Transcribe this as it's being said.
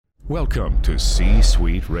Welcome to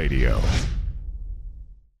C-Suite Radio.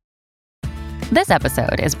 This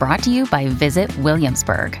episode is brought to you by Visit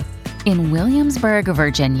Williamsburg. In Williamsburg,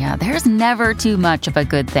 Virginia, there's never too much of a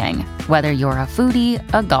good thing. Whether you're a foodie,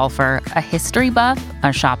 a golfer, a history buff, a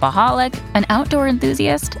shopaholic, an outdoor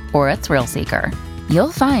enthusiast, or a thrill seeker,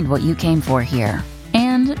 you'll find what you came for here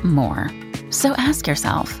and more. So ask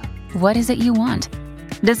yourself, what is it you want?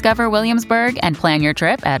 Discover Williamsburg and plan your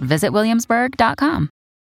trip at visitwilliamsburg.com.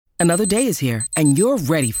 Another day is here, and you're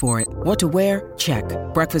ready for it. What to wear? Check.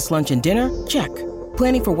 Breakfast, lunch, and dinner? Check.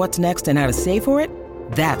 Planning for what's next and how to save for it?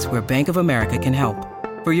 That's where Bank of America can help.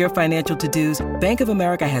 For your financial to-dos, Bank of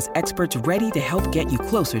America has experts ready to help get you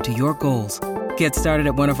closer to your goals. Get started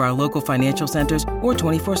at one of our local financial centers or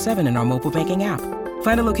 24/7 in our mobile banking app.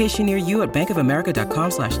 Find a location near you at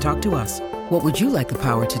bankofamerica.com/talktous. What would you like the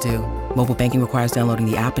power to do? Mobile banking requires downloading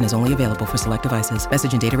the app and is only available for select devices.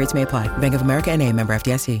 Message and data rates may apply. Bank of America N.A., member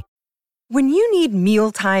FDIC. When you need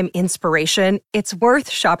mealtime inspiration, it's worth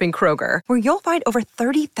shopping Kroger, where you'll find over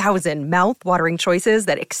 30,000 mouth-watering choices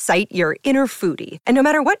that excite your inner foodie. And no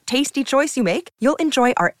matter what tasty choice you make, you'll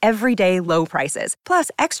enjoy our everyday low prices, plus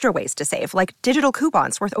extra ways to save, like digital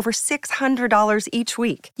coupons worth over $600 each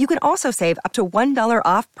week. You can also save up to $1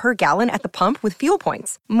 off per gallon at the pump with fuel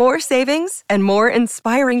points. More savings and more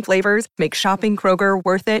inspiring flavors make shopping Kroger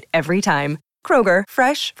worth it every time. Kroger,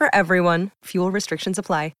 fresh for everyone. Fuel restrictions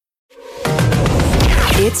apply.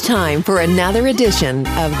 It's time for another edition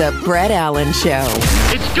of The Brett Allen Show.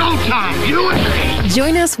 It's go time, you and me!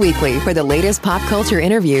 Join us weekly for the latest pop culture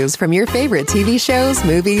interviews from your favorite TV shows,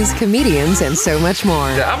 movies, comedians, and so much more.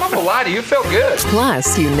 I'm not gonna lie to you, it felt good.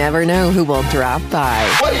 Plus, you never know who will drop by.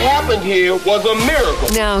 What happened here was a miracle.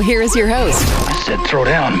 Now, here is your host. I said throw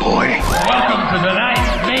down, boy. Welcome to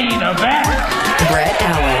tonight's main event. Brett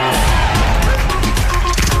Allen.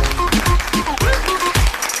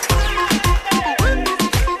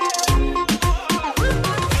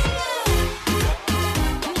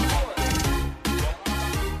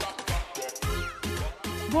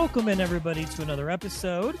 Welcome in, everybody, to another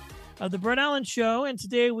episode of The Brett Allen Show. And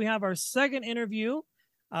today we have our second interview.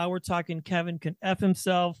 We're talking Kevin Can F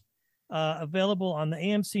Himself, available on the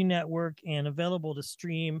AMC network and available to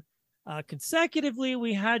stream consecutively.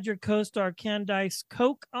 We had your co-star Candice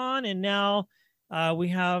Coke on, and now we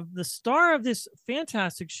have the star of this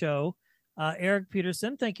fantastic show, Eric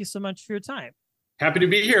Petersen. Thank you so much for your time. Happy to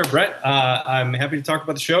be here, Brett. I'm happy to talk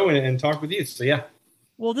about the show and talk with you. So, yeah.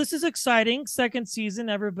 Well, this is exciting. Second season.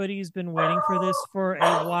 Everybody's been waiting for this for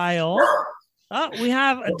a while. Oh, we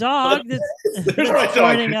have a dog that's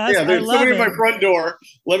joining us. Yeah, there's somebody at my front door.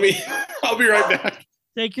 I'll be right back.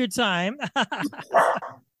 Take your time.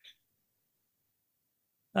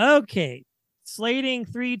 Okay. Slating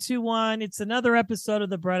 3, 2, 1. It's another episode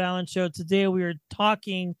of The Brett Allen Show. Today we are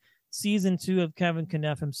talking season 2 of Kevin Can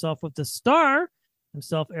F Himself with the star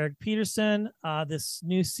himself, Eric Petersen. This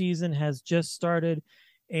new season has just started,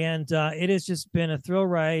 and it has just been a thrill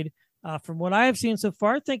ride from what I have seen so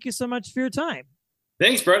far. Thank you so much for your time.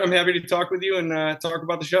 Thanks, Brett. I'm happy to talk with you and talk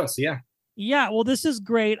about the show. So, yeah. Yeah, well, this is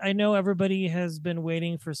great. I know everybody has been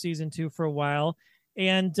waiting for season 2 for a while,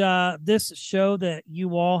 and this show that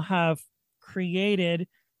you all have created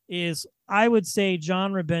is, I would say,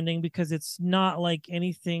 genre bending, because it's not like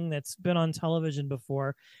anything that's been on television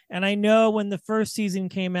before. And I know when the first season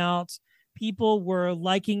came out, people were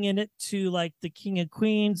likening it to like the King of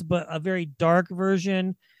Queens, but a very dark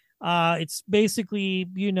version. It's basically,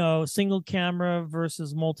 single camera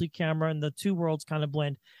versus multi-camera, and the two worlds kind of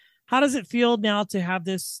blend. How does it feel now to have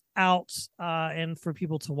this out and for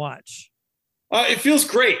people to watch? It feels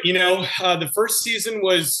great. The first season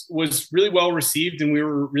was really well received, and we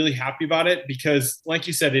were really happy about it because, like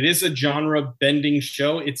you said, it is a genre bending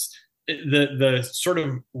show. It's the sort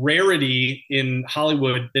of rarity in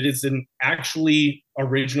Hollywood that is an actually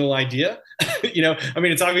original idea.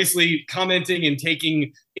 It's obviously commenting and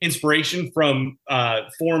taking inspiration from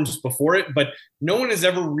forms before it, but no one has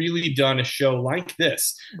ever really done a show like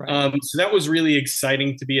this. Right. So that was really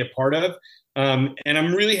exciting to be a part of. And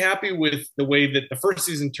I'm really happy with the way that the first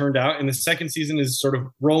season turned out, and the second season is sort of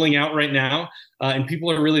rolling out right now, and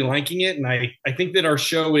people are really liking it. And I think that our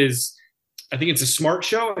show I think it's a smart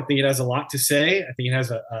show. I think it has a lot to say. I think it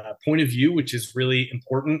has a point of view, which is really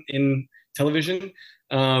important in television.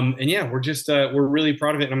 And yeah, we're really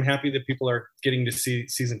proud of it. And I'm happy that people are getting to see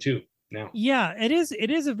season 2 now. Yeah, it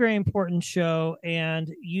is a very important show,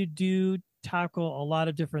 and you do tackle a lot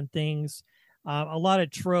of different things. A lot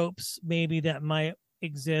of tropes maybe that might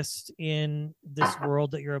exist in this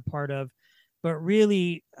world that you're a part of. But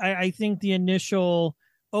really, I think the initial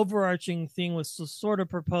overarching thing was sort of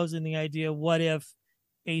proposing the idea, what if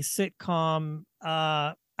a sitcom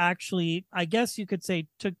actually, I guess you could say,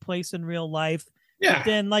 took place in real life. Yeah. But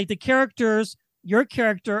then like the characters, your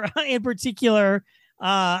character in particular,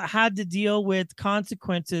 had to deal with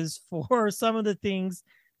consequences for some of the things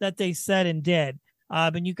that they said and did.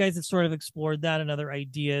 And you guys have sort of explored that and other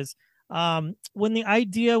ideas. When the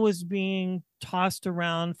idea was being tossed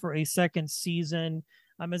around for a second season,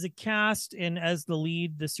 as a cast and as the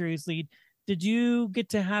lead, the series lead, did you get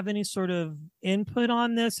to have any sort of input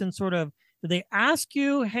on this? And sort of, did they ask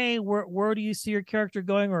you, hey, where do you see your character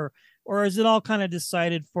going? Or is it all kind of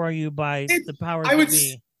decided for you by the powers that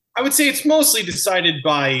be? I would say it's mostly decided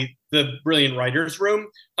by the brilliant writers room.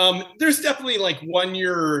 There's definitely like when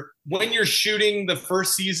you're shooting the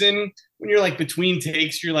first season, when you're like between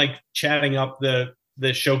takes, you're like chatting up the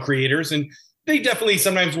show creators, and they definitely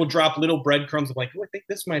sometimes will drop little breadcrumbs of like, oh, I think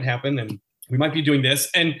this might happen, and we might be doing this.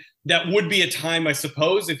 And that would be a time, I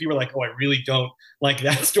suppose, if you were like, oh, I really don't like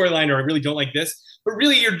that storyline, or I really don't like this. But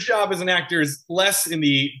really, your job as an actor is less in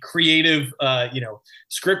the creative,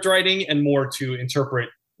 script writing and more to interpret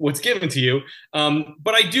what's given to you.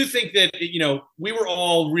 But I do think that, we were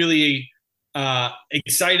all really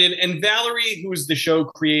excited. And Valerie, who is the show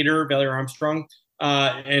creator, Valerie Armstrong,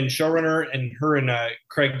 and showrunner, and her and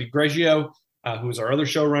Craig DeGreggio, who is our other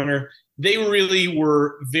showrunner, they really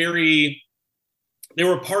were they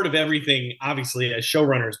were part of everything, obviously, as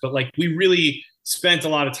showrunners, but like we really spent a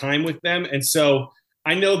lot of time with them. And so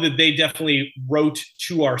I know that they definitely wrote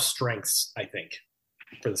to our strengths, I think,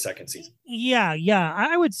 for the second season. Yeah,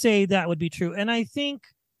 I would say that would be true. And I think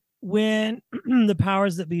when the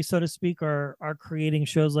powers that be, so to speak, are creating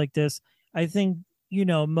shows like this, I think,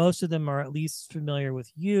 most of them are at least familiar with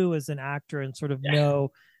you as an actor and sort of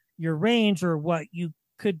know your range or what you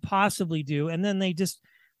could possibly do. And then they just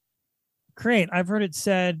create. I've heard it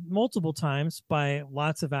said multiple times by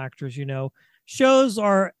lots of actors, shows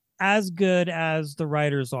are as good as the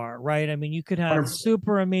writers are, right? I mean, you could have 100%.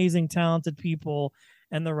 Super amazing, talented people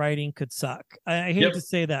and the writing could suck. I hate to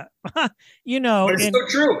say that, but it's so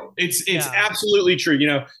true. It's absolutely true.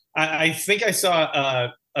 I think I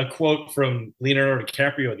saw a quote from Leonardo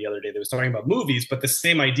DiCaprio the other day that was talking about movies, but the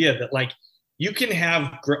same idea that like you can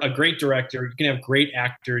have a great director, you can have great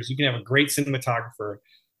actors, you can have a great cinematographer,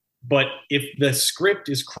 but if the script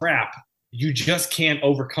is crap, you just can't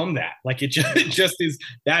overcome that. Like it just is,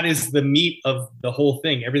 that is the meat of the whole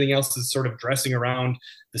thing. Everything else is sort of dressing around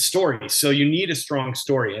the story. So you need a strong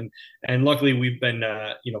story. And luckily we've been,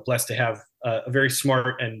 blessed to have a very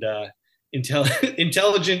smart and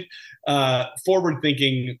intelligent,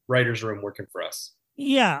 forward-thinking writers room working for us.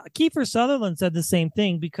 Yeah. Kiefer Sutherland said the same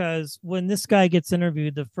thing, because when this guy gets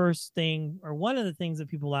interviewed, the first thing, or one of the things that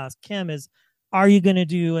people ask him is, are you going to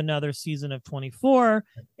do another season of 24?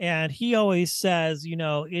 And he always says,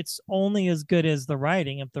 it's only as good as the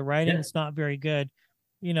writing. If the writing is not very good,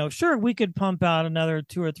 sure, we could pump out another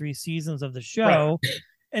 2 or 3 seasons of the show. Right.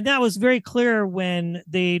 And that was very clear when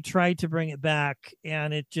they tried to bring it back,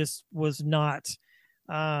 and it just was not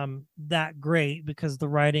that great because the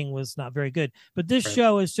writing was not very good. But this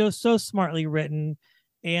show is just so smartly written.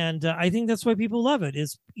 And I think that's why people love it,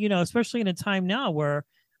 is, especially in a time now where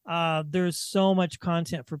there's so much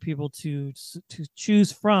content for people to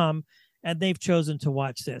choose from, and they've chosen to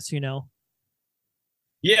watch this.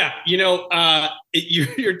 Yeah,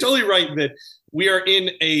 you're totally right that we are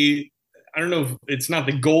in I don't know if it's not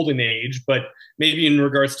the golden age, but maybe in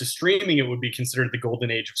regards to streaming, it would be considered the golden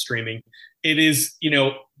age of streaming. It is,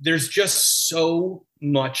 there's just so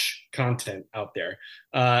much content out there.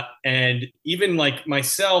 And even like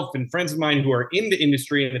myself and friends of mine who are in the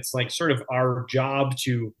industry, and it's like sort of our job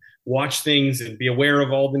to watch things and be aware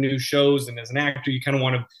of all the new shows. And as an actor, you kind of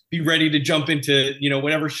want to be ready to jump into,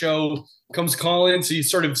 whatever show comes calling. So you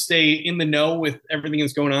sort of stay in the know with everything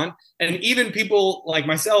that's going on. And even people like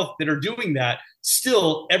myself that are doing that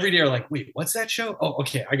still every day are like, wait, what's that show? Oh,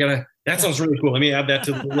 okay. That sounds really cool. Let me add that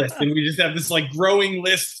to the list. And we just have this like growing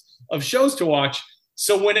list of shows to watch.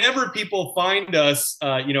 So whenever people find us,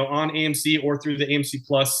 on AMC or through the AMC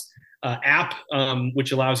Plus app,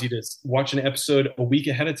 which allows you to watch an episode a week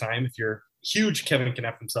ahead of time if you're huge Kevin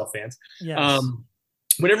Knepp himself fans. Yes.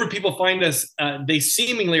 Whenever people find us, they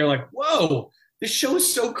seemingly are like, whoa, this show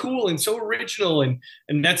is so cool and so original.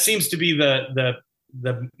 And that seems to be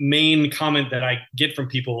the main comment that I get from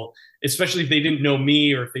people, especially if they didn't know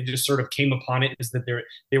me or if they just sort of came upon it, is that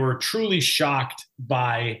they were truly shocked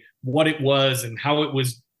by what it was and how it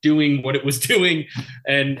was doing what it was doing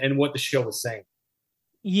and what the show was saying.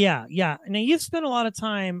 Yeah. Now you've spent a lot of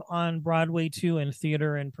time on Broadway too, and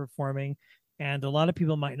theater and performing. And a lot of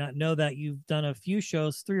people might not know that you've done a few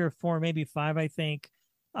shows, 3 or 4, maybe 5, I think.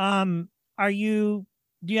 Are you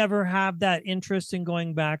do you ever have that interest in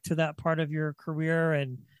going back to that part of your career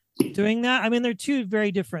and doing that? I mean, they're two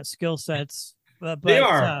very different skill sets, but they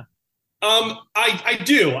are. I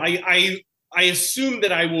do. I assume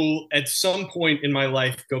that I will at some point in my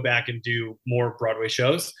life go back and do more Broadway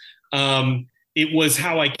shows. It was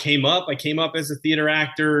how I came up. I came up as a theater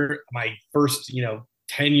actor. My first,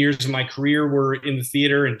 10 years of my career were in the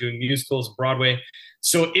theater and doing musicals and Broadway.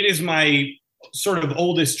 So it is my sort of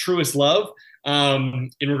oldest, truest love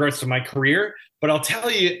in regards to my career. But I'll tell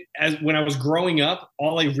you, when I was growing up,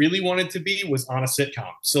 all I really wanted to be was on a sitcom.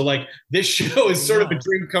 So like this show is sort of a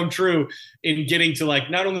dream come true in getting to like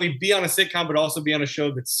not only be on a sitcom, but also be on a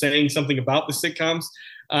show that's saying something about the sitcoms.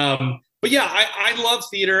 But yeah, I love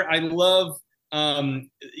theater. I love,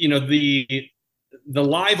 the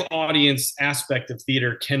live audience aspect of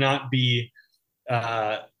theater cannot be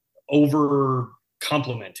over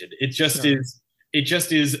complimented. It just is. It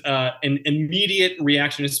just is an immediate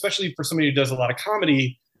reaction, especially for somebody who does a lot of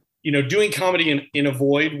comedy, doing comedy in a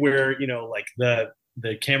void where, like the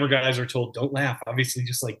camera guys are told, don't laugh, obviously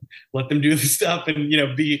just like let them do the stuff and,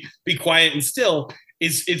 be quiet and still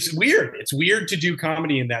it's weird. It's weird to do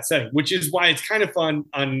comedy in that setting, which is why it's kind of fun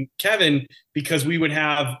on Kevin, because we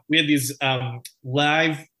had these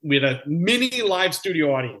we had a mini live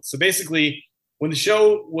studio audience. So basically, when the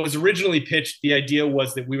show was originally pitched, the idea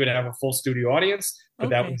was that we would have a full studio audience, but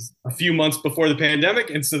that was a few months before the pandemic.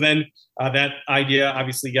 And so then that idea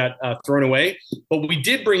obviously got thrown away. But we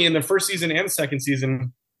did bring in the first season and the second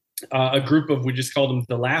season a group of, we just called them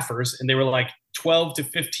the Laughers. And they were like 12 to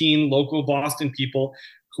 15 local Boston people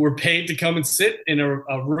who were paid to come and sit in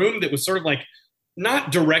a room that was sort of like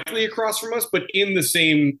not directly across from us, but in the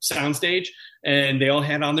same soundstage. And they all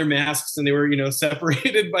had on their masks and they were,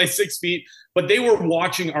 separated by 6 feet, but they were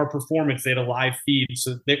watching our performance. They had a live feed.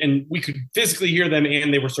 And we could physically hear them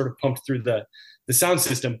and they were sort of pumped through the sound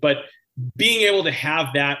system. But being able to have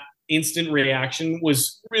that instant reaction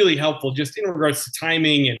was really helpful just in regards to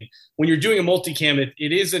timing. And when you're doing a multicam,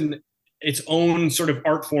 it is its own sort of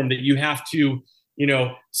art form that you have to,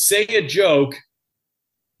 say a joke,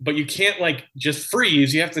 but you can't like just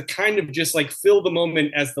freeze. You have to kind of just like fill the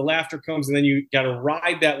moment as the laughter comes, and then you got to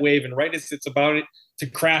ride that wave. And right as it's about it to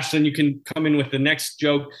crash, then you can come in with the next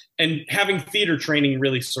joke. And having theater training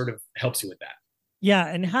really sort of helps you with that. Yeah,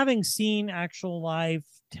 and having seen actual live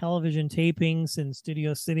television tapings in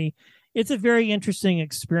Studio City, it's a very interesting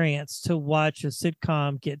experience to watch a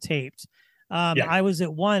sitcom get taped. I was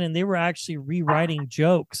at one, and they were actually rewriting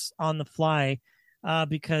jokes on the fly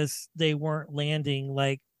because they weren't landing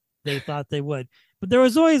like they thought they would. But there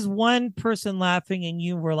was always one person laughing, and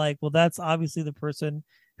you were like, well, that's obviously the person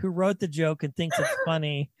who wrote the joke and thinks it's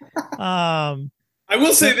funny. I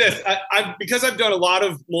will say this, because I've done a lot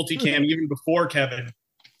of multicam even before Kevin,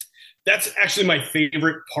 that's actually my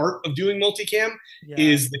favorite part of doing multicam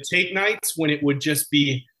is the tape nights when it would just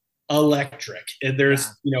be electric. And there's,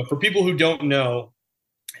 for people who don't know,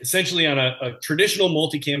 essentially on a traditional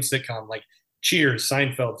multicam sitcom, like Cheers,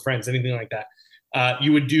 Seinfeld, Friends, anything like that,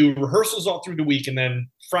 you would do rehearsals all through the week, and then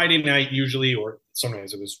Friday night usually, or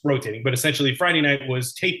sometimes it was rotating, but essentially Friday night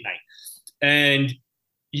was tape night. And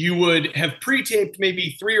you would have pre-taped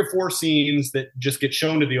maybe 3 or 4 scenes that just get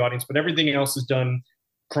shown to the audience, but everything else is done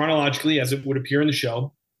chronologically as it would appear in the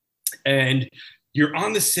show. And you're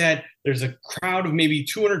on the set, there's a crowd of maybe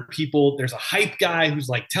 200 people. There's a hype guy who's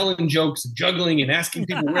like telling jokes and juggling and asking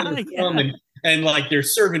people where they're from. And like they're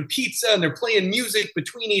serving pizza and they're playing music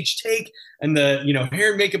between each take. And the,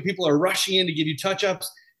 hair and makeup people are rushing in to give you touch-ups.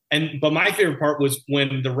 But my favorite part was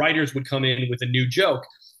when the writers would come in with a new joke.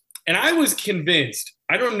 And I was convinced,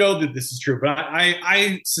 I don't know that this is true, but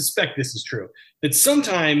I suspect this is true, that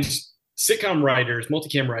sometimes sitcom writers,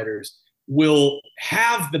 multicam writers, will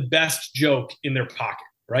have the best joke in their pocket,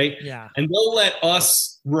 right? Yeah. And they'll let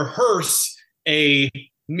us rehearse a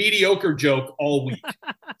mediocre joke all week.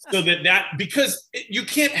 So because you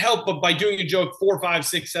can't help but by doing a joke 4, 5,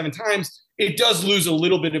 6, 7 times, it does lose a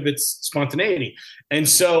little bit of its spontaneity. And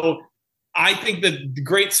so I think that the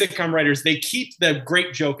great sitcom writers, they keep the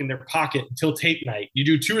great joke in their pocket until tape night. You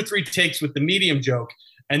do 2 or 3 takes with the medium joke,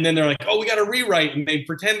 and then they're like, oh, we got to rewrite. And they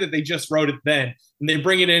pretend that they just wrote it then. And they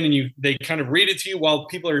bring it in and they kind of read it to you while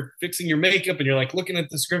people are fixing your makeup. And you're like looking at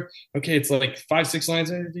the script. Okay, it's like 5, 6 lines.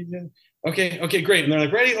 Okay, great. And they're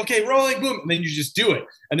like, ready? Okay, rolling, boom. And then you just do it.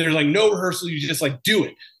 And there's like no rehearsal. You just like do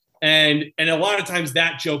it. And a lot of times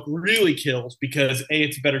that joke really kills because A,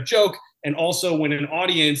 it's a better joke. And also when an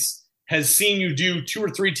audience has seen you do 2 or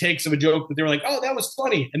 3 takes of a joke that they're like, oh, that was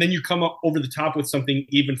funny. And then you come up over the top with something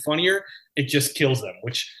even funnier. It just kills them,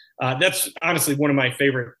 which that's honestly one of my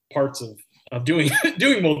favorite parts of doing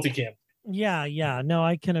multicam. Yeah. No,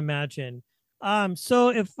 I can imagine. So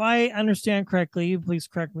if I understand correctly, please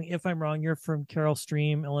correct me if I'm wrong. You're from Carroll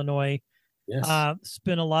Stream, Illinois. Yes.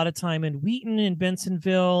 Spent a lot of time in Wheaton and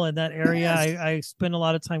Bensonville and that area. Yes. I spent a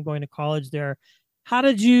lot of time going to college there. How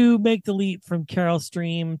did you make the leap from Carroll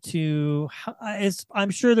Stream to?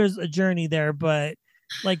 I'm sure there's a journey there, but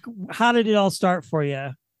like, how did it all start for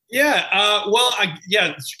you? Yeah.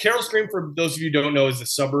 Carroll Stream, for those of you who don't know, is a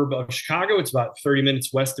suburb of Chicago. It's about 30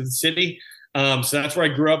 minutes west of the city. So that's where I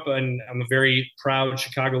grew up, and I'm a very proud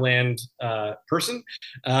Chicagoland person.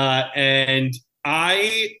 And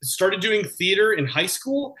I started doing theater in high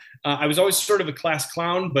school. I was always sort of a class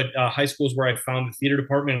clown, but high school is where I found the theater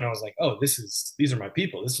department, and I was like, oh, these are my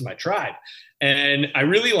people. This is my tribe. And I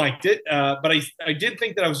really liked it. But I did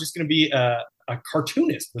think that I was just going to be a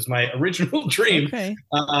cartoonist was my original dream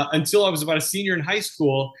until I was about a senior in high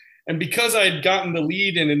school. And because I had gotten the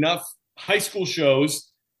lead in enough high school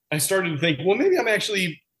shows, I started to think, well, maybe I'm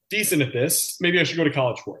actually decent at this. Maybe I should go to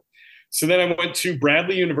college for it. So then I went to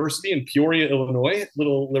Bradley University in Peoria, Illinois,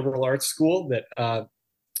 little liberal arts school that I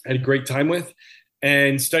had a great time with,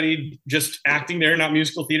 and studied just acting there, not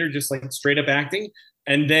musical theater, just like straight up acting.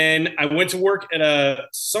 And then I went to work at a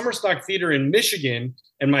summer stock theater in Michigan.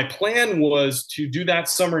 And my plan was to do that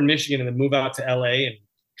summer in Michigan and then move out to LA and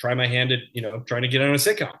try my hand at, trying to get on a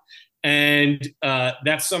sitcom. And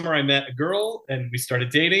that summer I met a girl and we started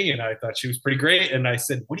dating, and I thought she was pretty great. And I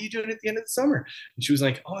said, what are you doing at the end of the summer? And she was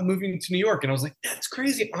like, oh, I'm moving to New York. And I was like, that's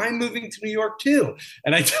crazy. I'm moving to New York too.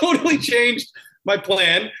 And I totally changed my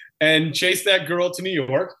plan and chased that girl to New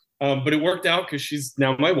York. But it worked out because she's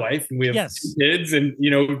now my wife, and we have 2 kids, and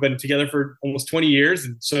we've been together for almost 20 years,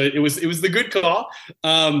 and so it was the good call.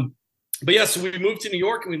 But yeah, so we moved to New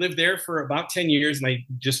York and we lived there for about 10 years, and I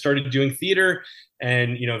just started doing theater,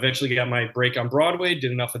 and eventually got my break on Broadway,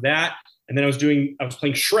 did enough of that, and then I was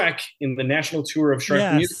playing Shrek in the national tour of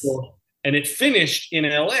Shrek the Musical, and it finished in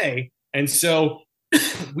LA, and so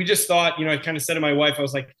we just thought, I kind of said to my wife, I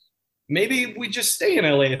was like, maybe we just stay in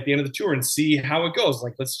LA at the end of the tour and see how it goes.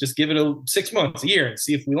 Like, let's just give it 6 months, a year, and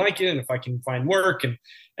see if we like it and if I can find work.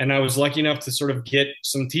 And I was lucky enough to sort of get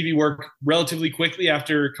some TV work relatively quickly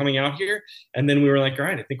after coming out here. And then we were like, all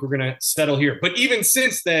right, I think we're going to settle here. But even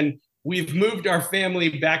since then, we've moved our family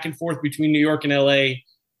back and forth between New York and LA.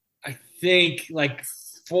 I think like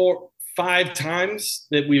 4-5 times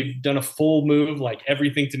that we've done a full move, like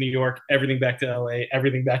everything to New York, everything back to LA,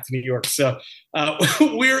 everything back to New York. So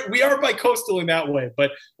we are bi-coastal in that way,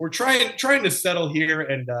 but we're trying to settle here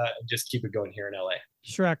and just keep it going here in LA.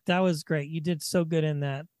 Shrek, that was great. You did so good in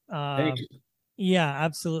that. Thank you. Yeah,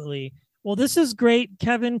 absolutely. Well, this is great.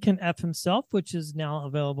 Kevin Can F Himself, which is now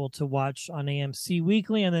available to watch on AMC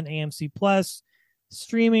Weekly and then AMC Plus,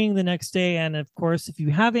 streaming the next day. And of course, if you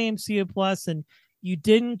have AMC Plus and you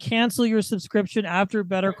didn't cancel your subscription after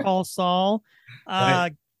Better Call Saul,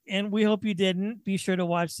 Right. And we hope you didn't, be sure to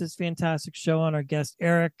watch this fantastic show on our guest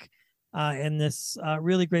Eric and this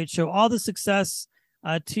really great show. All the success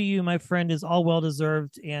to you, my friend, is all well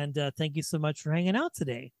deserved. And thank you so much for hanging out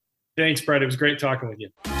today. Thanks, Brett. It was great talking with you.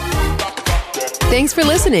 Thanks for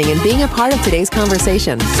listening and being a part of today's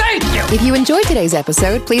conversation. Thank you. If you enjoyed today's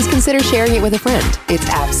episode, please consider sharing it with a friend. It's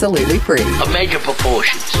absolutely free. A major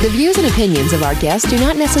proportions. The views and opinions of our guests do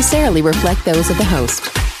not necessarily reflect those of the host.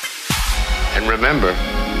 And remember,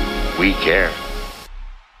 we care.